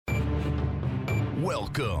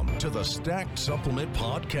Welcome to the Stacked Supplement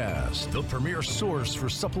Podcast, the premier source for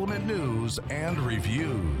supplement news and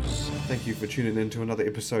reviews. Thank you for tuning in to another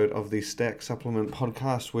episode of the Stacked Supplement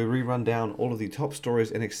Podcast, where we run down all of the top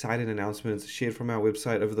stories and exciting announcements shared from our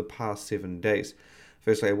website over the past 7 days.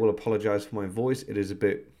 Firstly, I will apologize for my voice. It is a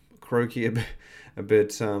bit croaky, I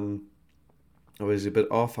was a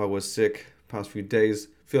bit off. I was sick past few days,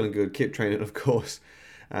 feeling good, kept training, of course.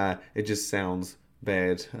 It just sounds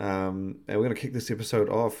bad. And we're going to kick this episode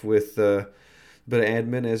off with a bit of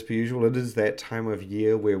admin as per usual. It is that time of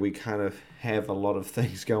year where we kind of have a lot of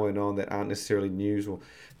things going on that aren't necessarily news or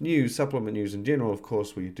news, supplement news in general. Of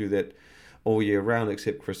course, we do that all year round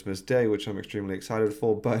except Christmas Day, which I'm extremely excited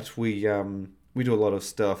for. But we do a lot of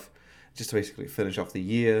stuff just to basically finish off the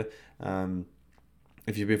year.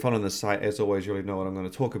 If you've been following the site, as always, you already know what I'm going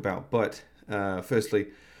to talk about. But firstly,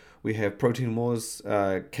 we have Protein Wars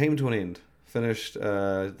came to an end. Finished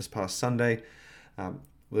this past Sunday.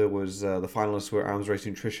 There was the finalists were Arms Race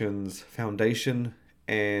Nutrition's Foundation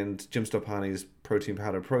and Jim Stoppani's Protein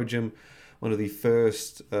Powder Pro Gym, one of the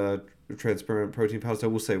first transparent protein powders. I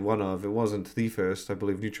will say one of. It wasn't the first. I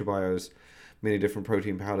believe NutriBio's many different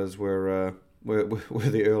protein powders were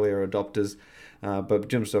the earlier adopters, but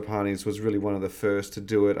Jim Stoppani's was really one of the first to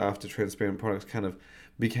do it after transparent products kind of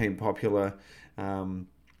became popular.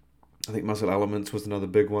 I think Muscle Elements was another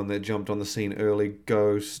big one that jumped on the scene early.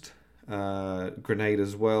 Ghost, Grenade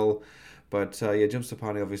as well. But Jim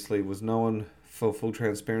Stoppani obviously was known for full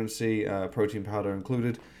transparency, protein powder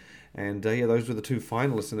included. And those were the two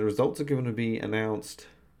finalists. And the results are going to be announced,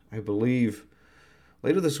 I believe,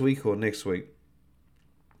 later this week or next week.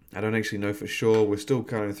 I don't actually know for sure. We're still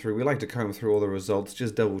going through. We like to comb through all the results,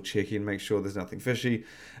 just double checking, make sure there's nothing fishy.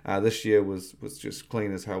 This year was just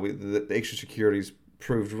clean as hell. The extra securities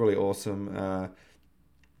proved really awesome.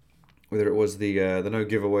 Whether it was the no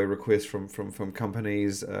giveaway request from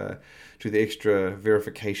companies to the extra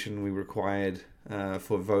verification we required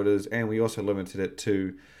for voters, and we also limited it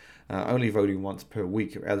to only voting once per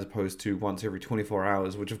week as opposed to once every 24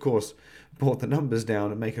 hours, which of course brought the numbers down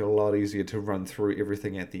and make it a lot easier to run through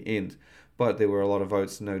everything at the end. But there were a lot of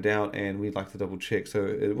votes, no doubt, and we'd like to double check. So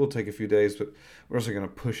it will take a few days, but we're also going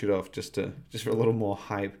to push it off just for a little more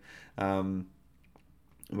hype.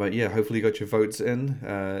 But yeah, hopefully you got your votes in.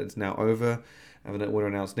 It's now over. And it will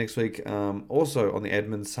announce next week. Also, on the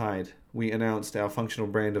admin side, we announced our functional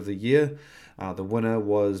brand of the year. The winner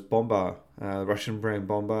was Bomba, Russian brand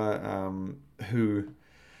Bomba, who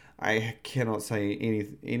I cannot say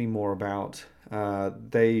any more about.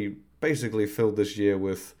 They basically filled this year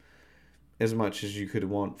with as much as you could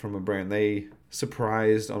want from a brand. They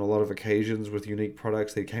surprised on a lot of occasions with unique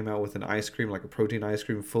products. They came out with an ice cream, like a protein ice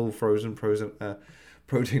cream, full frozen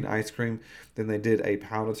protein ice cream. Then they did a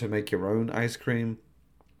powder to make your own ice cream.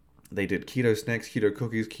 They did keto snacks, keto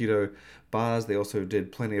cookies, keto bars. They also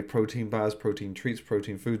did plenty of protein bars, protein treats,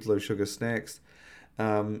 protein foods, low sugar snacks.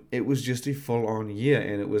 It was just a full-on year,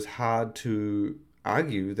 and it was hard to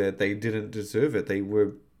argue that they didn't deserve it.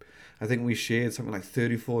 I think we shared something like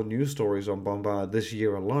 34 news stories on Bomba this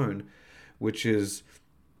year alone, which is,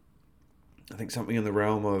 I think, something in the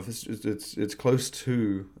realm of it's close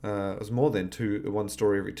to it's more than one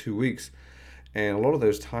story every 2 weeks, and a lot of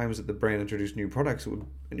those times that the brand introduced new products, it would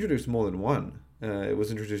introduce more than one. It was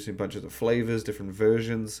introducing bunches of flavors, different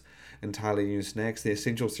versions, entirely new snacks. The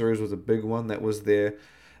Essential Series was a big one. That was their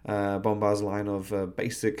Bomba's line of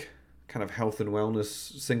basic kind of health and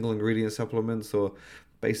wellness single ingredient supplements or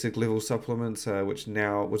basic level supplements, which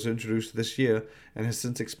now was introduced this year and has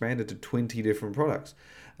since expanded to 20 different products.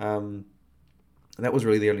 That was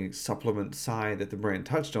really the only supplement side that the brand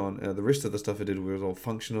touched on. The rest of the stuff it did was all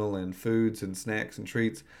functional and foods and snacks and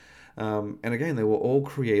treats. And again, they were all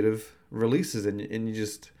creative releases. And you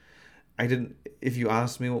just, if you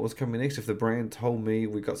asked me what was coming next, if the brand told me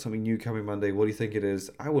we got something new coming Monday, what do you think it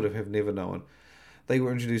is? I would have never known. They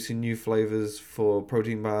were introducing new flavors for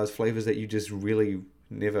protein bars, flavors that you just really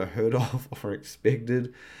never heard of or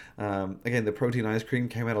expected. Again, the protein ice cream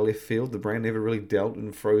came out of left field. The brand never really dealt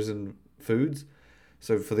in frozen foods.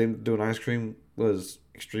 So for them to do an ice cream was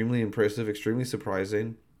extremely impressive, extremely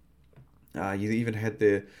surprising. You even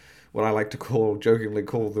had what I like to jokingly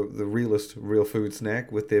call the realest real food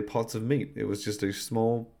snack with their pots of meat. It was just a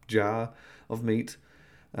small jar of meat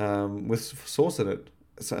with sauce in it.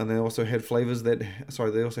 And they also had flavors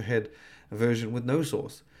they also had a version with no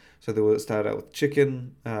sauce. So they started out with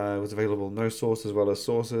chicken, it was available no sauce as well as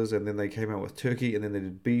sauces, and then they came out with turkey, and then they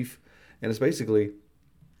did beef, and it's basically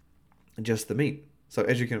just the meat. So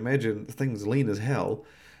as you can imagine, the thing's lean as hell,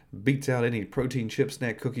 beats out any protein chip,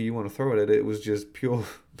 snack, cookie you want to throw it at. It was just pure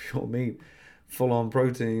meat, full-on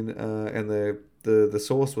protein, and the the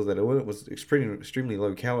sauce was that it was extremely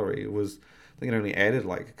low calorie. It was, I think it only added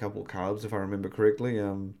like a couple of carbs if I remember correctly.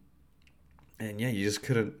 And yeah, you just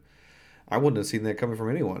couldn't. I wouldn't have seen that coming from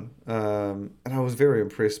anyone. And I was very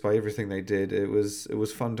impressed by everything they did. It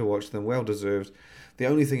was fun to watch them, well deserved. The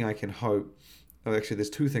only thing I can hope, oh, actually, there's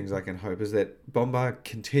two things I can hope, is that Bombard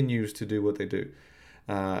continues to do what they do.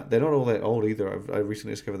 They're not all that old either. I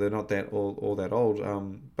recently discovered they're not that all that old.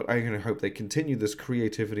 But I can hope they continue this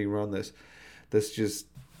creativity run, this just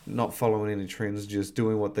not following any trends, just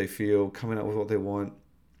doing what they feel, coming up with what they want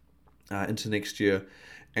into next year.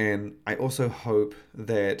 And I also hope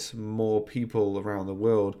that more people around the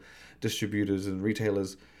world, distributors and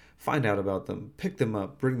retailers, find out about them, pick them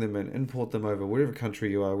up, bring them in, import them over, whatever country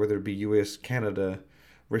you are, whether it be US, Canada,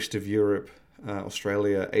 rest of Europe,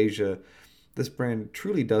 Australia, Asia. This brand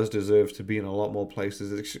truly does deserve to be in a lot more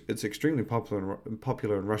places. It's extremely popular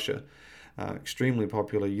in Russia. Extremely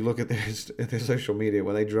popular. You look at their social media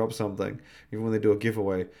when they drop something, even when they do a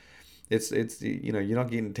giveaway. It's you're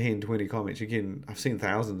not getting 10, 20 comments. You're getting, I've seen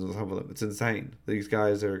thousands of some of them. It's insane. These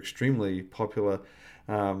guys are extremely popular,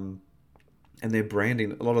 and their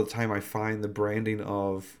branding. A lot of the time, I find the branding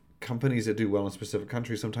of companies that do well in specific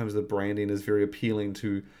countries. Sometimes the branding is very appealing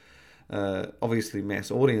to, obviously,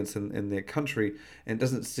 mass audience in their country, and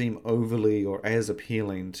doesn't seem overly or as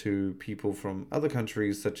appealing to people from other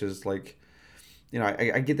countries, such as like,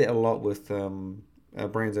 I get that a lot with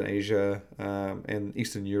brands in Asia and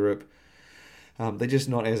Eastern Europe. They're just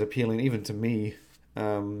not as appealing, even to me,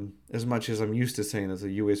 as much as I'm used to seeing as the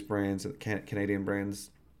US brands and Canadian brands.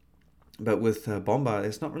 But with Bombard,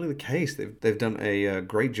 it's not really the case. They've done a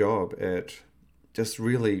great job at just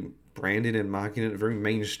really branding and marketing it very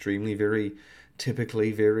mainstreamly, very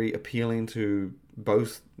typically, very appealing to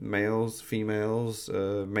both males, females,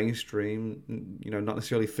 mainstream, not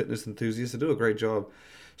necessarily fitness enthusiasts. They do a great job.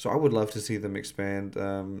 So I would love to see them expand.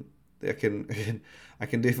 I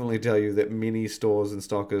can definitely tell you that many stores and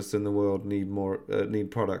stockists in the world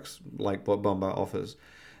need products like what Bombard offers.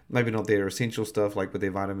 Maybe not their essential stuff like with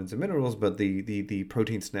their vitamins and minerals, but the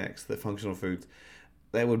protein snacks, the functional foods,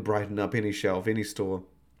 that would brighten up any shelf, any store,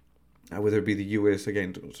 whether it be the US,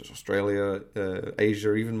 again, Australia,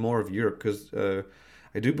 Asia, even more of Europe, because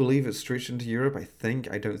I do believe it's stretched into Europe.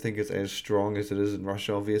 I don't think it's as strong as it is in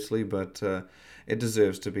Russia, obviously, but it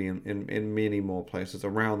deserves to be in many more places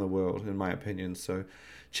around the world, in my opinion. So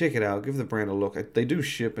check it out. Give the brand a look. They do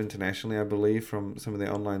ship internationally, I believe, from some of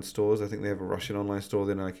their online stores. I think they have a Russian online store,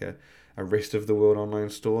 then like a rest of the world online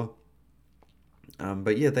store.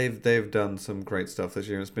 But yeah, they've done some great stuff this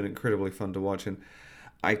year. It's been incredibly fun to watch, and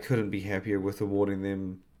I couldn't be happier with awarding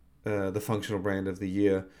them the functional brand of the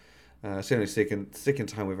year. Certainly second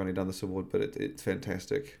time we've only done this award, but it's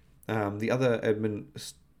fantastic. The other admin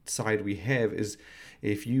side we have is,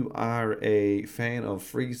 if you are a fan of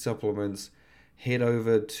free supplements, head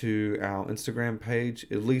over to our Instagram page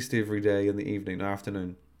at least every day in the evening,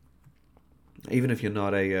 afternoon. Even if you're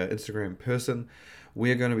not a Instagram person,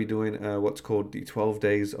 we're going to be doing what's called the 12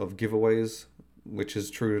 days of giveaways, which is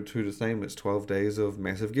true to the same. It's 12 days of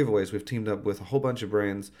massive giveaways. We've teamed up with a whole bunch of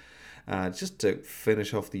brands just to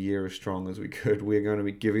finish off the year as strong as we could. We're going to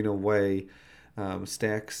be giving away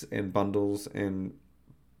stacks and bundles and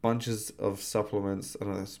bunches of supplements. I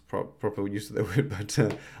don't know if that's proper use of that word, but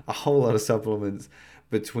a whole lot of supplements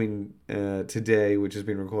between today, which has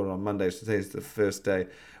been recorded on Monday, so today's the first day,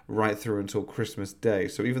 right through until Christmas Day.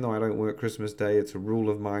 So even though I don't work Christmas Day, it's a rule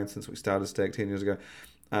of mine since we started Stack 10 years ago.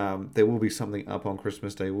 There will be something up on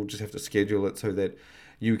Christmas Day. We'll just have to schedule it so that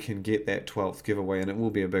you can get that 12th giveaway, and it will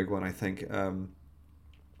be a big one, I think.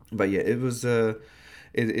 But yeah, it was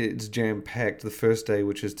it's jam-packed. The first day,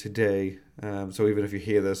 which is today, so even if you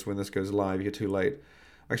hear this when this goes live, you're too late.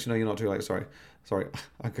 Actually, no, you're not too late. Sorry.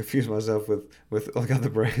 I confused myself with like other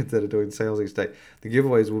brands that are doing sales each day. The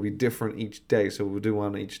giveaways will be different each day, so we'll do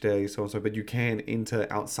one each day, so and so. But you can enter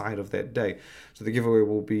outside of that day. So the giveaway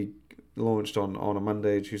will be launched on a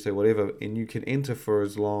Monday, Tuesday, whatever, and you can enter for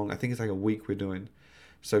as long. I think it's like a week we're doing.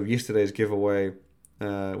 So yesterday's giveaway,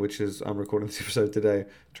 which is, I'm recording this episode today,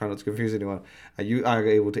 trying not to confuse anyone. You are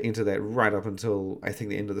able to enter that right up until, I think,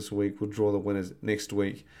 the end of this week. We'll draw the winners next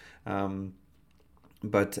week.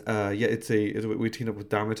 But we teamed up with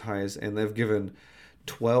Dharmatize, and they've given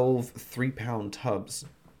 12 3-pound tubs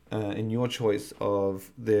in your choice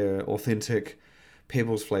of their authentic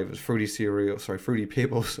Pebbles flavors, fruity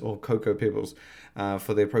Pebbles or Cocoa Pebbles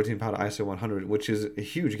for their protein powder ISO 100, which is a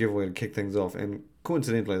huge giveaway to kick things off. And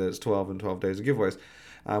coincidentally, that's 12 and 12 days of giveaways.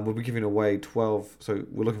 We'll be giving away 12, so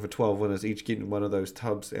we're looking for 12 winners, each getting one of those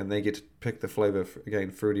tubs, and they get to pick the flavor, again,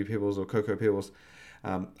 Fruity Pebbles or Cocoa Pebbles.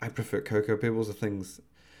 I prefer Cocoa Pebbles. The things,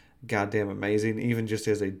 goddamn amazing. Even just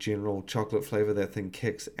as a general chocolate flavor, that thing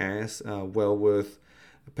kicks ass. Well worth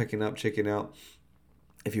picking up, checking out.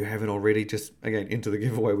 If you haven't already, just again into the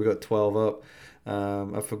giveaway. We got 12 up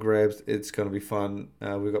for grabs. It's going to be fun.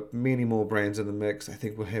 We've got many more brands in the mix. I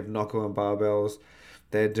think we'll have Nocco and Barbells.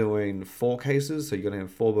 They're doing 4 cases, so you're going to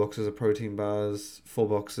have 4 boxes of protein bars, 4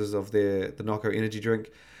 boxes of the Nocco energy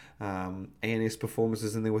drink. ANS Performance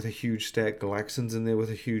is in there with a huge stack. Galaxin's in there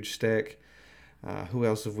with a huge stack. Who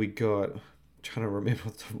else have we got? I'm trying to remember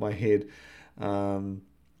off the top of my head.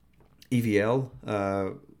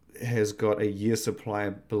 EVL has got a year's supply, I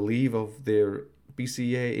believe, of their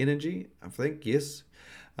BCA energy. I think, yes.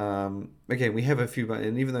 Again, we have a few,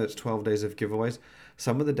 and even though it's 12 days of giveaways,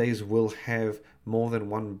 some of the days will have more than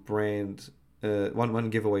one brand, one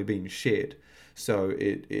giveaway being shared. So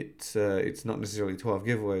it's not necessarily 12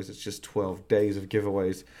 giveaways, it's just 12 days of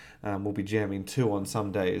giveaways. We'll be jamming 2 on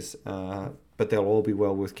some days, but they'll all be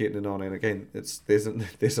well worth getting it on. And again,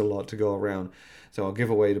 there's a lot to go around. So our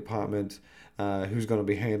giveaway department, who's going to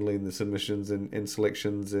be handling the submissions and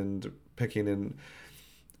selections and picking in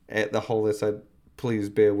at the whole side, please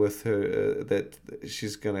bear with her that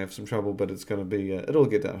she's going to have some trouble, but it's going to be it'll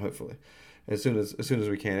get done hopefully as soon as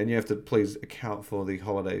we can. And you have to please account for the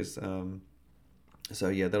holidays. So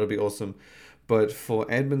yeah, that'll be awesome. But for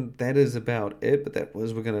admin, that is about it. But we're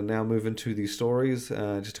going to now move into the stories.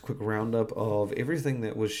 Just a quick roundup of everything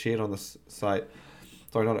that was shared on the site.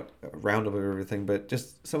 Sorry, not a roundup of everything, but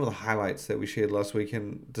just some of the highlights that we shared last week.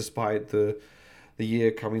 And despite the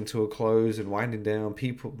year coming to a close and winding down,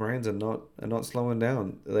 brands are not slowing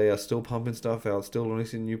down. They are still pumping stuff out, still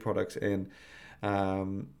releasing new products, and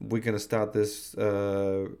we're going to start this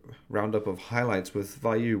roundup of highlights with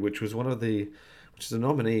Vayu, which is a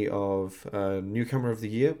nominee of Newcomer of the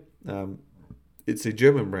Year. It's a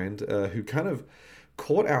German brand who kind of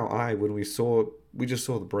caught our eye when we just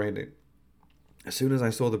saw the branding. As soon as I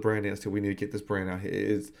saw the branding, I said, we need to get this brand out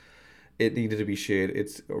here. It needed to be shared.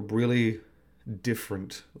 It's a really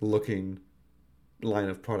different looking line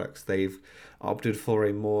of products. They've opted for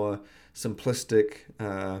a more simplistic,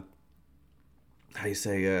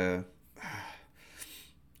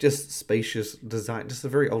 just spacious design, just a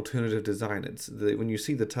very alternative design. When you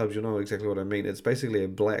see the tubs, you'll know exactly what I mean. It's basically a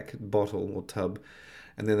black bottle or tub,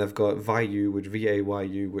 and then they've got Vayu, which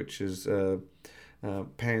VAYU, which is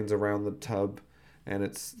pans around the tub, and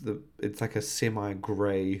it's like a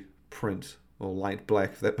semi-grey print or light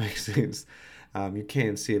black, if that makes sense. You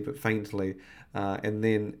can see it, but faintly. And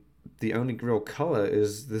then the only real color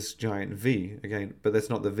is this giant V again, but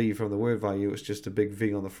that's not the V from the word Vayu. It's just a big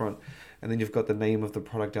V on the front, and then you've got the name of the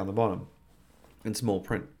product down the bottom in small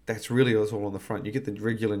print. That's really what's all on the front. You get the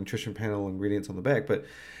regular nutrition panel ingredients on the back, but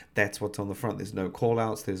that's what's on the front. There's no call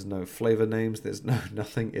outs, there's no flavor names, there's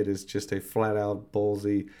nothing. It is just a flat out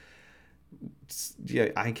ballsy,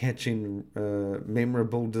 eye-catching,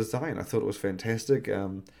 memorable design. I thought it was fantastic,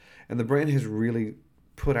 and the brand has really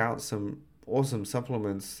put out some awesome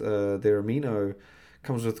supplements. Their amino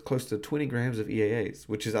comes with close to 20 grams of EAAs,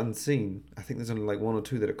 which is unseen. I think there's only like 1 or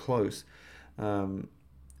 2 that are close. And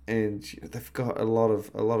they've got a lot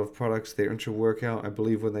of products. Their intra workout, I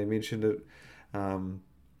believe, when they mentioned it,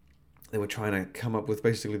 they were trying to come up with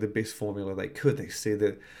basically the best formula they could. They said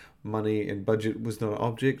that money and budget was not an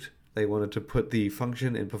object. They wanted to put the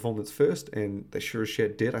function and performance first, and they sure as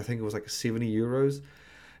shit did. I think it was like 70 euros.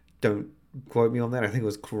 Don't quote me on that. I think it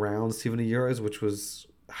was around 70 euros, which was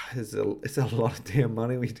it's a lot of damn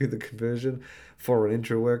money when you do the conversion for an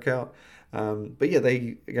intra workout. But yeah,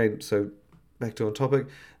 so back to on topic,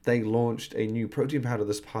 they launched a new protein powder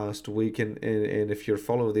this past week, and if you're a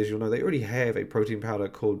follower of theirs, you'll know they already have a protein powder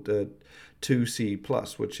called 2C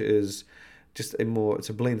Plus, which is just it's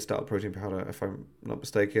a blend style protein powder, if I'm not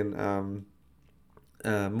mistaken.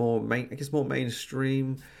 More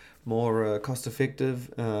mainstream, more cost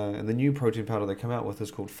effective, and the new protein powder they come out with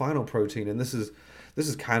is called Final Protein, and this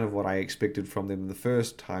is kind of what I expected from them the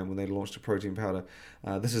first time when they launched a protein powder.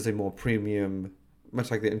 This is a more premium,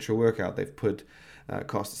 much like the intra workout. They've put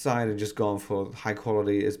cost aside and just gone for high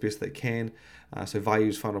quality as best they can. So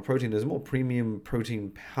Vayu's Final Protein is a more premium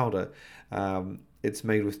protein powder. It's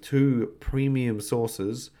made with 2 premium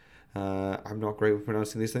sources. I'm not great with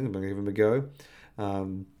pronouncing these things. I'm going to give them a go.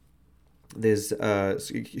 There's so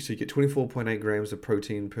you get 24.8 grams of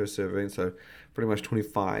protein per serving, so pretty much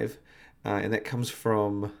 25, and that comes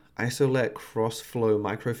from Isolat Crossflow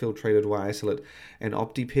microfiltrated whey isolate and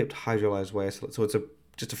OptiPept hydrolyzed whey isolate. So it's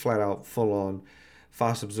just a flat out full on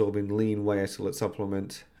fast absorbing lean whey isolate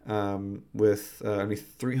supplement with only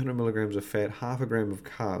 300 milligrams of fat, half a gram of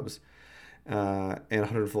carbs. and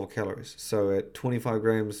 104 calories. So at 25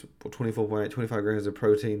 grams, or 24.8, 25 grams of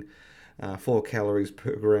protein, 4 calories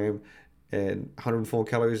per gram, and 104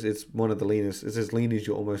 calories, it's one of the leanest. It's as lean as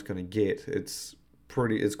you're almost going to get. It's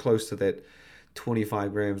close to that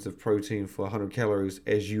 25 grams of protein for 100 calories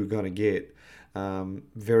as you're going to get.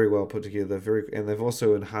 Very well put together. And they've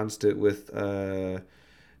also enhanced it with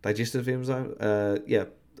digestive enzyme.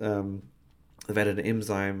 They've added an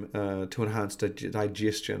enzyme to enhance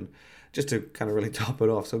digestion, just to kind of really top it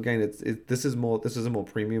off. So again, this is a more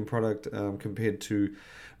premium product compared to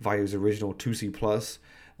Value's original 2C Plus.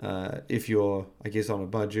 If you're, I guess, on a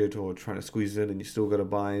budget or trying to squeeze it in and you still got to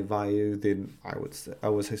buy Value, then I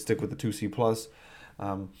would say stick with the 2C Plus.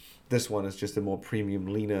 This one is just a more premium,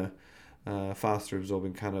 leaner, faster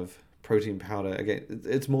absorbing kind of protein powder. Again,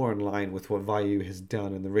 it's more in line with what Value has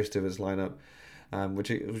done in the rest of its lineup, which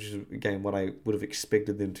is again what I would have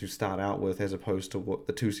expected them to start out with, as opposed to what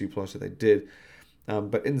the 2C Plus that they did.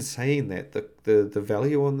 But in saying that, the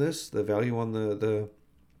value on this, the value on the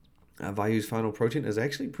Value's Final Protein is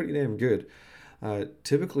actually pretty damn good.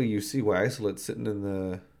 Typically, you see whey isolates sitting in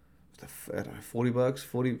the I don't know, $40,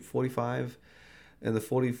 40, 45, in the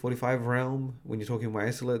 40, 45 realm when you're talking whey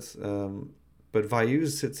isolates. But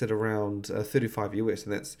Value's sits at around 35 US,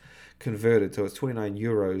 and that's converted, so it's 29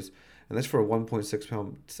 euros, and that's for a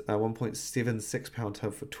 1.76 pound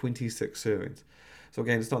tub for 26 servings. So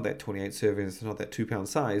again, it's not that 28 servings, it's not that 2 pound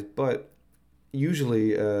size, but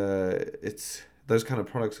usually it's those kind of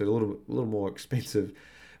products are a little more expensive.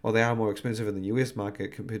 Well, they are more expensive in the US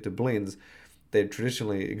market compared to blends. They're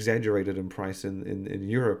traditionally exaggerated in price in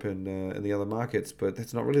Europe and in the other markets, but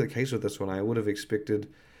that's not really the case with this one. I would have expected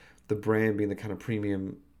the brand being the kind of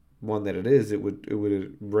premium one that it is, it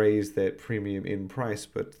would raise that premium in price,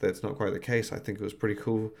 but that's not quite the case. I think it was pretty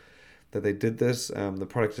cool that they did this. The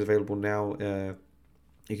product is available now.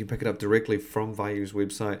 You can pick it up directly from Value's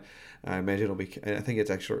website. I imagine I think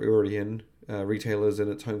it's actually already in retailers in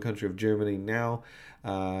its home country of Germany now,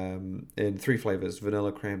 in 3 flavors: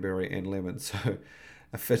 vanilla, cranberry, and lemon. So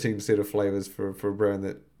a fitting set of flavors for a brand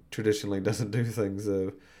that traditionally doesn't do things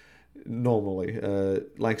normally,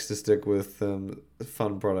 likes to stick with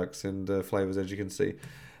fun products and flavors, as you can see.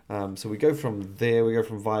 So we go from there, we go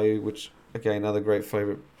from Value, which again, another great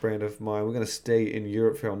favorite brand of mine. We're going to stay in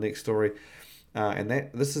Europe for our next story. And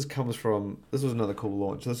this was another cool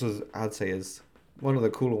launch. This was, I'd say, is one of the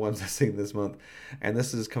cooler ones I've seen this month. And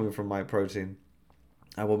this is coming from MyProtein.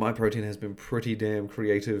 MyProtein has been pretty damn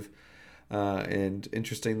creative and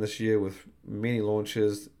interesting this year, with many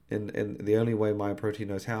launches in the only way MyProtein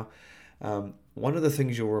knows how. One of the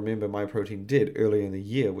things you'll remember MyProtein did earlier in the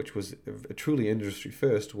year, which was a truly industry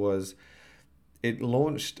first, was it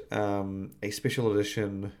launched a special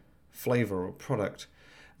edition flavor or product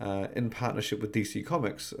in partnership with DC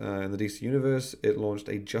Comics. In the DC Universe, it launched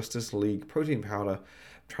a Justice League protein powder.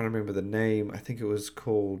 I'm trying to remember the name. I think it was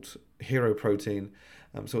called Hero Protein.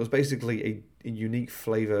 So it was basically a unique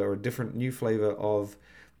flavor, or a different new flavor of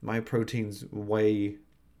MyProtein's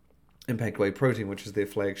Impact Whey Protein, which is their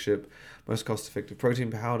flagship, most cost-effective protein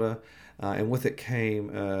powder. And with it came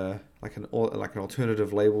like an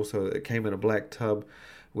alternative label. So it came in a black tub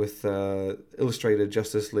with illustrated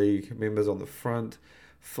Justice League members on the front.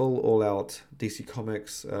 Full all-out DC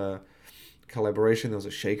Comics collaboration. There was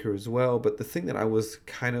a shaker as well. But the thing that I was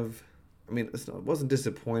I wasn't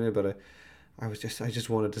disappointed, but I just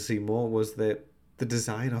wanted to see more, was that the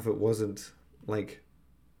design of it wasn't like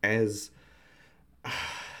as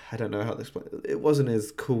I don't know how to explain it. It wasn't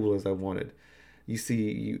as cool as I wanted. You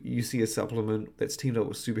see a supplement that's teamed up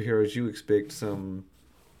with superheroes. You expect some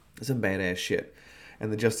badass shit.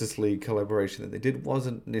 And the Justice League collaboration that they did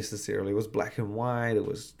wasn't necessarily. It was black and white. It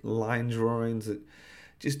was line drawings. It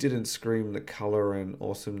just didn't scream the color and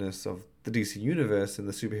awesomeness of the DC Universe and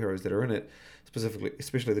the superheroes that are in it,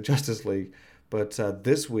 especially the Justice League. But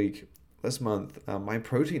this month,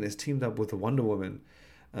 MyProtein has teamed up with the Wonder Woman,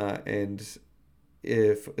 and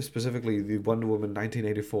specifically the Wonder Woman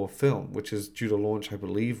 1984 film, which is due to launch, I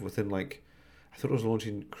believe, within I thought it was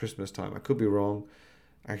launching Christmas time. I could be wrong.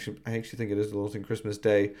 I actually think it is launching Christmas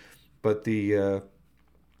Day, but the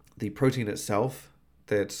protein itself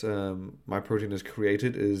that MyProtein has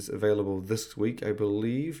created is available this week, I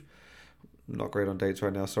believe. I'm not great on dates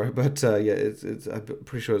right now, sorry, but it's I'm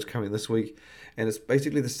pretty sure it's coming this week, and it's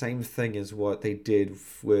basically the same thing as what they did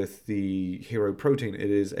with the Hero Protein.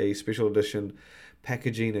 It is a special edition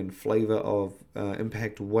packaging and flavor of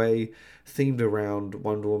Impact Whey, themed around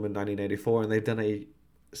Wonder Woman 1984, and they've done a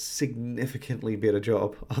significantly better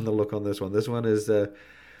job on the look on this one. This one is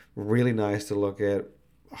really nice to look at.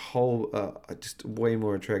 whole just way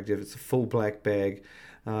more attractive. It's a full black bag.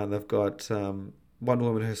 They've got Wonder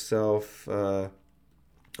Woman herself, or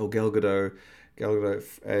Gal Gadot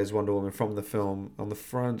as Wonder Woman from the film on the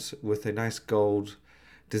front with a nice gold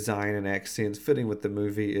design and accents fitting with the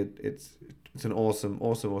movie. It's an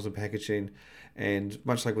awesome packaging. And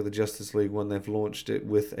much like with the Justice League one, they've launched it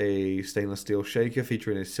with a stainless steel shaker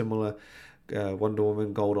featuring a similar Wonder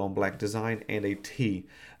Woman gold on black design and a tee.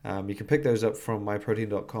 You can pick those up from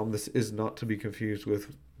myprotein.com. This is not to be confused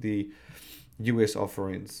with the US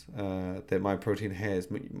offerings that MyProtein has.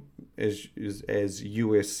 As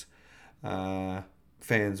US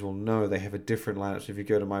fans will know, they have a different lineup. So if you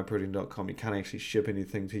go to myprotein.com, you can't actually ship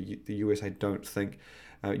anything to the US, I don't think.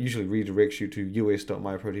 It usually redirects you to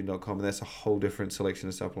us.myprotein.com, and that's a whole different selection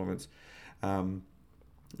of supplements.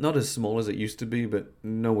 Not as small as it used to be, but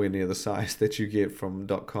nowhere near the size that you get from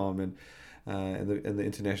 .com and the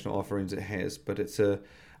international offerings it has. But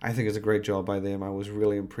I think it's a great job by them. I was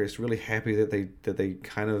really impressed, really happy that they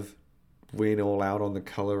kind of went all out on the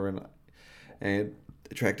color and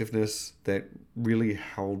attractiveness that really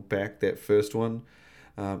held back that first one.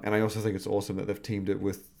 And I also think it's awesome that they've teamed it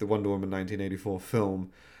with the Wonder Woman 1984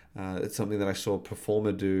 film. It's something that I saw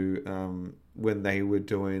Performer do when they were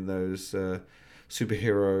doing those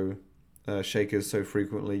superhero shakers so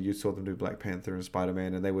frequently. You saw them do Black Panther and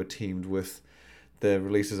Spider-Man, and they were teamed with the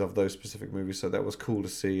releases of those specific movies. So that was cool to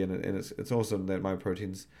see, and it's awesome that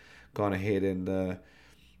MyProtein's gone ahead and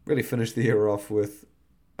really finished the year off with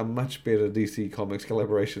a much better DC Comics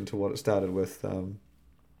collaboration to what it started with.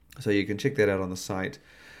 So you can check that out on the site.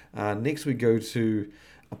 Next we go to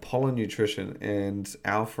Apollon Nutrition and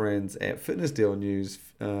our friends at Fitness Deal News,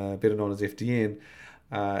 better known as FDN.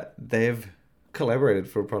 They've collaborated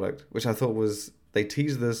for a product, which I thought was, they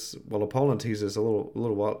teased this, well, Apollon teased this a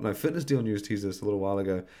little while, no, Fitness Deal News teased this a little while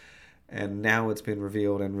ago, and now it's been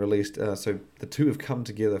revealed and released. So the two have come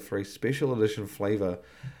together for a special edition flavor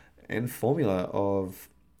and formula of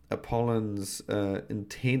Apollon's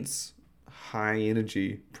intense high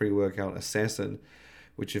energy pre-workout Assassin,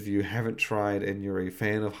 which if you haven't tried and you're a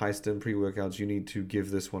fan of high stim pre-workouts, you need to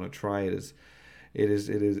give this one a try. It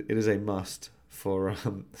is a must for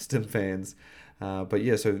stim fans. But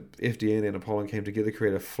yeah, so FDN and Apollon came together to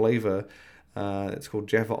create a flavor. It's called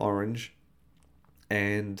Jaffa Orange,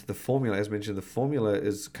 and the formula, as mentioned, the formula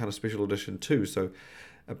is kind of special edition too. So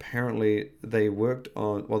apparently they worked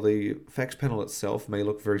on, well, the facts panel itself may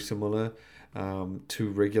look very similar to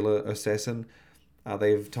regular Assassin.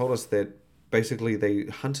 They've told us that basically they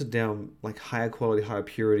hunted down like higher quality, higher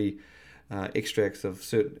purity extracts of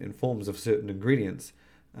certain forms of certain ingredients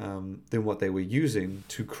than what they were using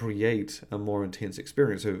to create a more intense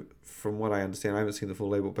experience. So from what I understand, I haven't seen the full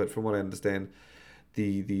label, but from what I understand,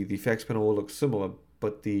 the facts panel all looks similar,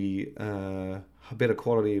 but the better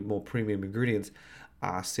quality, more premium ingredients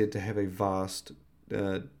are said to have a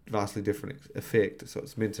vastly different effect. So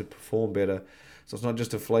it's meant to perform better. So it's not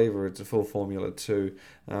just a flavor, it's a full formula too.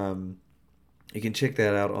 You can check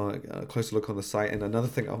that out on a closer look on the site. And another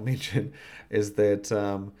thing I'll mention is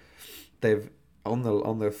that they've on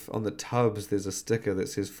the tubs there's a sticker that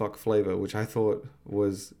says "fuck flavor," which I thought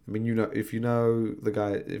was, I mean, if you know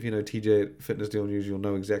TJ at Fitness Deal News, you'll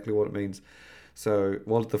know exactly what it means. So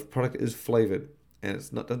while the product is flavored and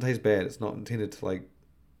doesn't taste bad, it's not intended to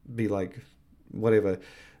be whatever.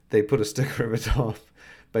 They put a sticker over top,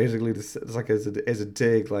 basically it's like as a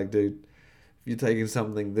dig, like, dude, if you're taking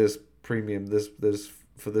something this premium, this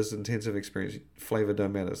for this intensive experience, flavor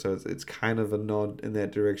don't matter. So it's kind of a nod in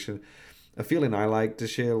that direction. A feeling I like to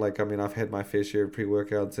share. Like, I mean, I've had my fair share of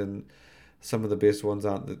pre-workouts, and some of the best ones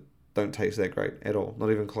don't taste that great at all, not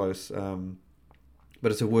even close.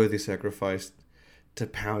 But it's a worthy sacrifice to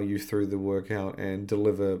power you through the workout and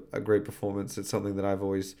deliver a great performance. It's something that I've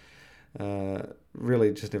always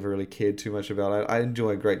really just never really cared too much about. I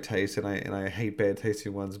enjoy a great taste, and I hate bad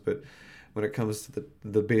tasting ones, but when it comes to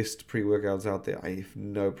the best pre-workouts out there, I have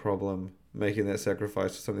no problem making that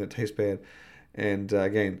sacrifice for something that tastes bad. And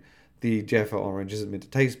again, the Jaffa Orange isn't meant to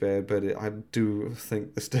taste bad, but I do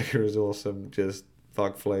think the sticker is awesome. Just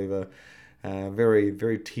fuck flavor. Very,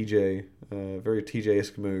 very TJ, very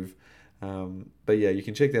TJ-esque move. But yeah, you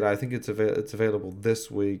can check that out. I think it's available this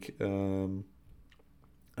week. I'm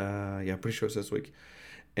pretty sure it's this week.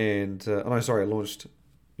 And it launched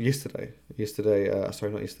yesterday.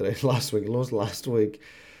 Last week. It launched last week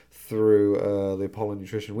through the Apollon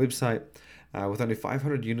Nutrition website with only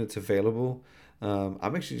 500 units available.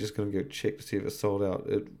 I'm actually just going to go check to see if it's sold out.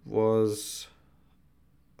 It was,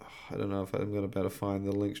 I don't know if I'm going to be able to find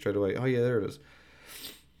the link straight away. Oh yeah, there it is.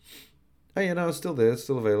 Oh yeah, no, it's still there. It's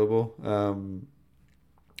still available.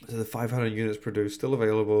 So the 500 units produced, still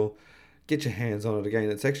available. Get your hands on it again.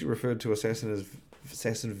 It's actually referred to Assassin as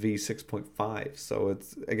Assassin V6.5. So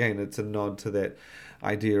it's a nod to that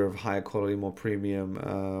idea of higher quality, more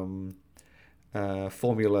premium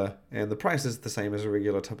formula, and the price is the same as a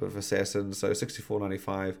regular tub of Assassin. So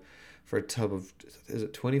 $64.95 for a tub of, is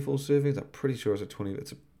it 24 servings? I'm pretty sure it's a 20.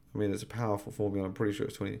 It's a powerful formula. I'm pretty sure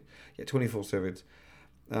it's 24 servings.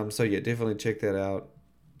 So yeah, definitely check that out.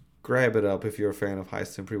 Grab it up if you're a fan of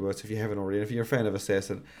Heist and Pre-Works, if you haven't already. And if you're a fan of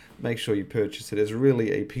Assassin, make sure you purchase it. It's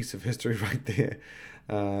really a piece of history right there.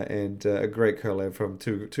 And a great collab from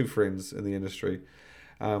two friends in the industry.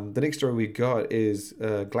 The next story we got is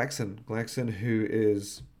Glaxon. Glaxon, who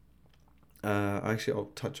is... actually,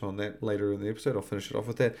 I'll touch on that later in the episode. I'll finish it off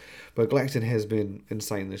with that. But Glaxon has been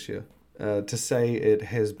insane this year. To say it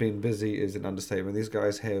has been busy is an understatement. These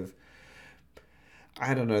guys have...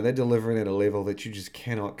 I don't know. They're delivering at a level that you just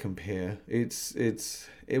cannot compare. It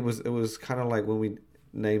was kind of like when we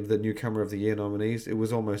named the Newcomer of the Year nominees. It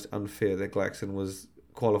was almost unfair that Glaxon was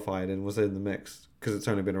qualified and was in the mix because it's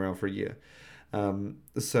only been around for a year.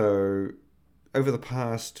 So over the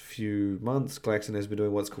past few months, Glaxon has been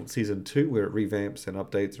doing what's called Season 2, where it revamps and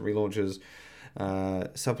updates and relaunches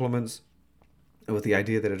supplements, with the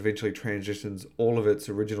idea that it eventually transitions all of its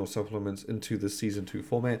original supplements into the Season 2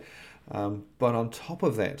 format. But on top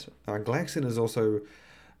of that, Glaxon is also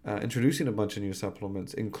introducing a bunch of new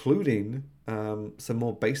supplements, including some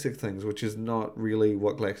more basic things, which is not really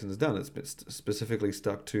what Glaxon has done. It's been specifically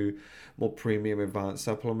stuck to more premium advanced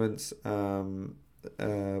supplements.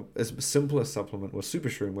 Its simplest supplement was Super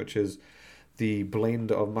Shroom, which is the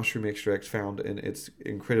blend of mushroom extracts found in its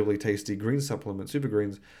incredibly tasty green supplement, Super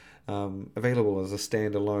Greens, available as a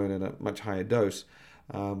standalone in a much higher dose.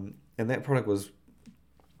 And that product was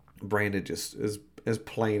branded just as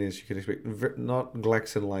plain as you can expect, not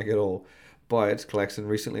Glaxon-like at all. But Glaxon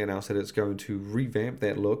recently announced that it's going to revamp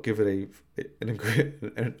that look, give it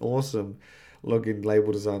an awesome looking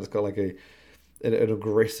label design. It's got like an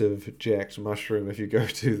aggressive jacked mushroom. If you go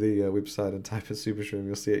to the website and type in Super Shroom,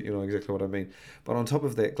 you'll see it. You know exactly what I mean. But on top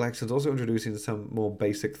of that, Glaxon's also introducing some more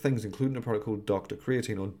basic things, including a product called Dr.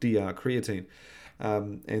 Creatine, or DR Creatine.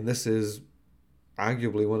 And this is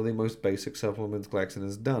arguably one of the most basic supplements Glaxon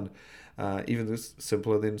has done. Even this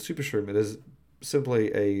simpler than Super Shroom. It is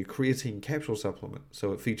simply a creatine capsule supplement.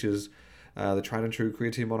 So it features the tried and true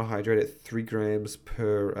creatine monohydrate at 3 grams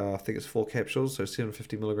per, I think it's 4 capsules, so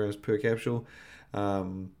 750 milligrams per capsule.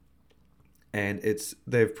 And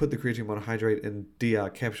they've put the creatine monohydrate in DR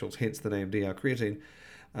capsules, hence the name DR Creatine.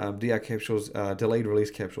 DR capsules are delayed release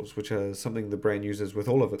capsules, which are something the brand uses with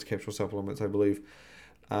all of its capsule supplements, I believe.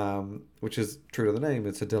 Which is true to the name.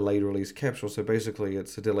 It's a delayed release capsule, so basically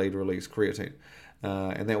it's a delayed release creatine.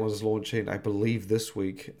 And that was launching, I believe, this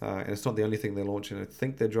week. And it's not the only thing they're launching. I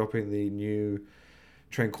think they're dropping the new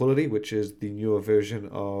Tranquility, which is the newer version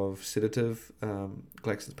of Sedative,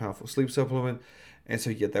 Glaxon's powerful sleep supplement. And so,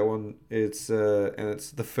 yeah, that one, it's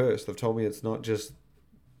the first. They've told me it's not just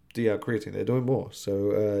DR Creatine. They're doing more.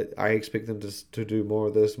 So I expect them to do more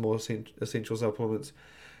of this, more essential supplements,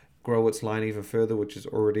 grow its line even further, which is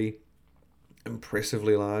already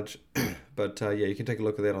impressively large. But yeah, you can take a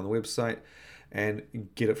look at that on the website and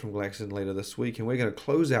get it from Glaxon later this week. And we're going to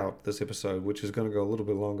close out this episode, which is going to go a little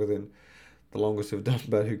bit longer than the longest we've done,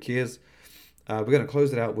 but who cares? We're going to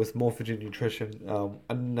close it out with Morphogen Nutrition,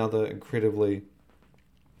 another incredibly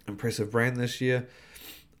impressive brand this year.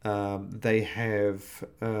 They have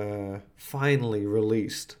finally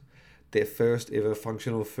released their first ever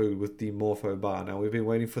functional food with the Morpho Bar. Now, we've been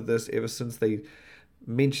waiting for this ever since they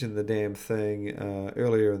mentioned the damn thing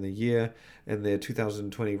earlier in the year in their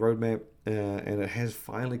 2020 roadmap, and it has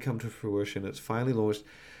finally come to fruition. It's finally launched,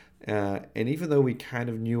 and even though we kind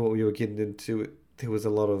of knew what we were getting into, it was a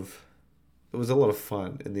lot of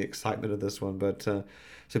fun in the excitement of this one. But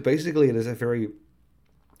so basically, it is a very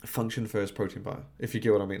function first protein bar, if you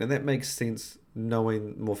get what I mean, and that makes sense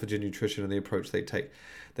knowing Morphogen Nutrition and the approach they take.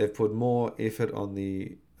 They've put more effort on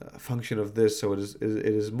the function of this, so it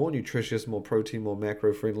is more nutritious, more protein, more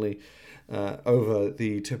macro friendly over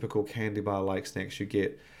the typical candy bar like snacks you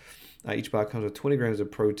get. Each bar comes with 20 grams of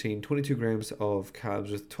protein, 22 grams of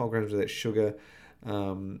carbs, with 12 grams of that sugar,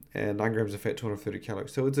 and 9 grams of fat, 230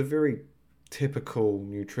 calories. So it's a very typical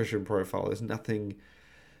nutrition profile. There's nothing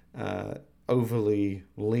overly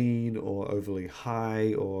lean or overly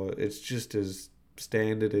high, or it's just as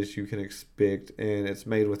standard as you can expect, and it's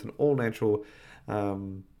made with an all-natural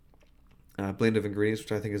blend of ingredients,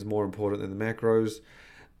 which I think is more important than the macros,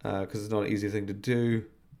 because it's not an easy thing to do,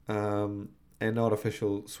 and no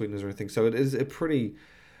artificial sweeteners or anything. So it is a pretty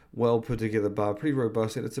well put together bar, pretty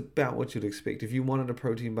robust, and it's about what you'd expect. If you wanted a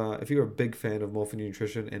protein bar, if you're a big fan of Morphin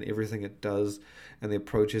Nutrition and everything it does, and the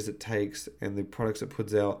approaches it takes, and the products it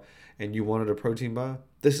puts out, and you wanted a protein bar,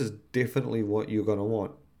 this is definitely what you're going to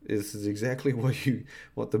want. This is exactly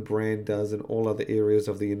what the brand does in all other areas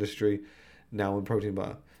of the industry now in protein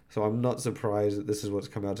bar. So I'm not surprised that this is what's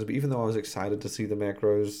come out to be. Even though I was excited to see the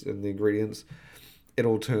macros and the ingredients, it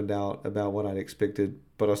all turned out about what I'd expected,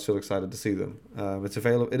 but I was still excited to see them. It's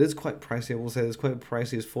available. It is quite pricey. I will say it's quite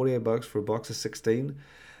pricey. It's $48 for a box of 16.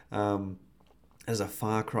 As a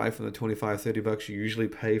far cry from the $25-$30 you usually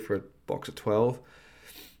pay for a box of 12.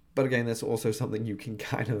 But again, that's also something you can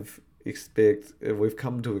kind of expect. We've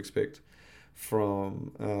come to expect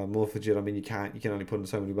from Morphogen. I mean, you can only put in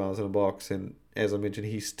so many bars in a box, and as I mentioned,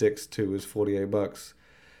 he sticks to his $48.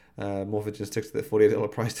 Morphogen sticks to that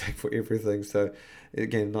 $48 price tag for everything. So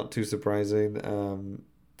again, not too surprising.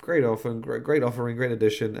 Great offering, great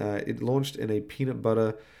addition. It launched in a peanut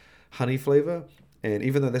butter honey flavor, and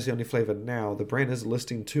even though that's the only flavor now, the brand is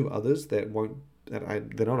listing two others they're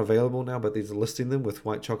not available now, but they're listing them with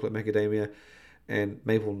white chocolate macadamia and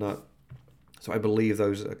maple nut. So I believe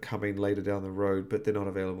those are coming later down the road, but they're not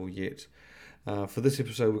available yet. For this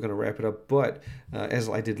episode, we're going to wrap it up. But as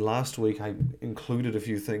I did last week, I included a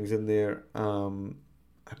few things in there.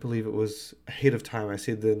 I believe it was ahead of time. I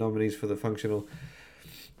said the nominees for the Functional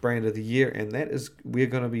Brand of the Year, and that is we're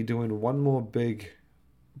going to be doing one more big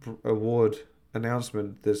award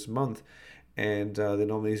announcement this month. And the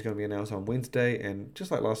nominee is going to be announced on Wednesday. And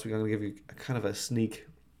just like last week, I'm going to give you a kind of a sneak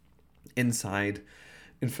inside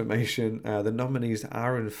information. The nominees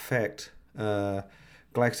are in fact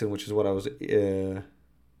Glaxon, which is what I was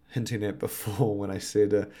hinting at before when I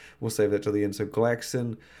said we'll save that to the end. So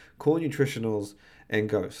Glaxon, Core Nutritionals, and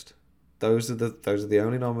Ghost. Those are the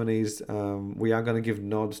only nominees. We are going to give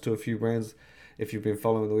nods to a few brands. If you've been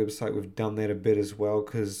following the website, we've done that a bit as well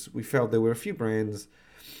because we felt there were a few brands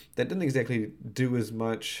that didn't exactly do as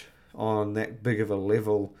much on that big of a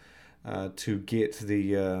level to get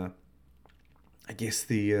the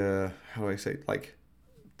how do I say, like,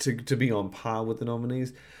 to be on par with the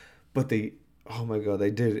nominees. But they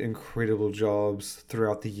did incredible jobs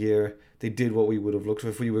throughout the year. They did what we would have looked for.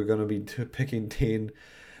 If we were going to be picking 10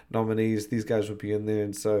 nominees, these guys would be in there.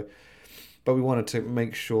 And so, but we wanted to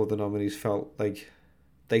make sure the nominees felt like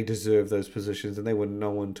they deserve those positions, and they were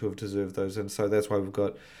known to have deserved those. And so that's why we've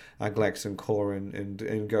got Glaxon, Core,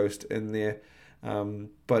 and Ghost in there.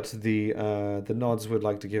 But the nods we'd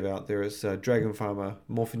like to give out there is Dragon Pharma,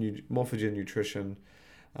 Morphogen Nutrition,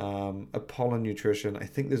 Apollon Nutrition. I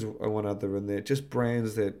think there's one other in there. Just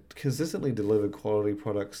brands that consistently deliver quality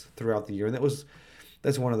products throughout the year, and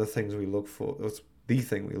that's one of the things we look for. That's the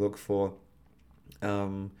thing we look for.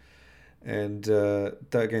 Again,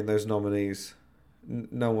 those nominees,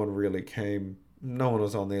 no one really came. No one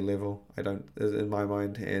was on their level. In my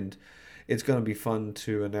mind, and it's going to be fun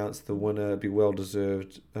to announce the winner. It'd be well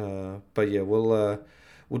deserved. But yeah, we'll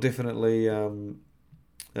definitely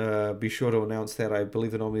be sure to announce that. I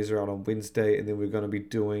believe the nominees are out on Wednesday, and then we're going to be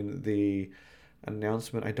doing the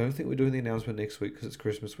announcement. I don't think we're doing the announcement next week because it's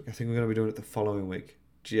Christmas week. I think we're going to be doing it the following week,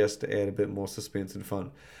 just to add a bit more suspense and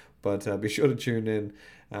fun. But be sure to tune in.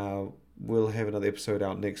 We'll have another episode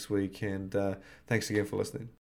out next week, and thanks again for listening.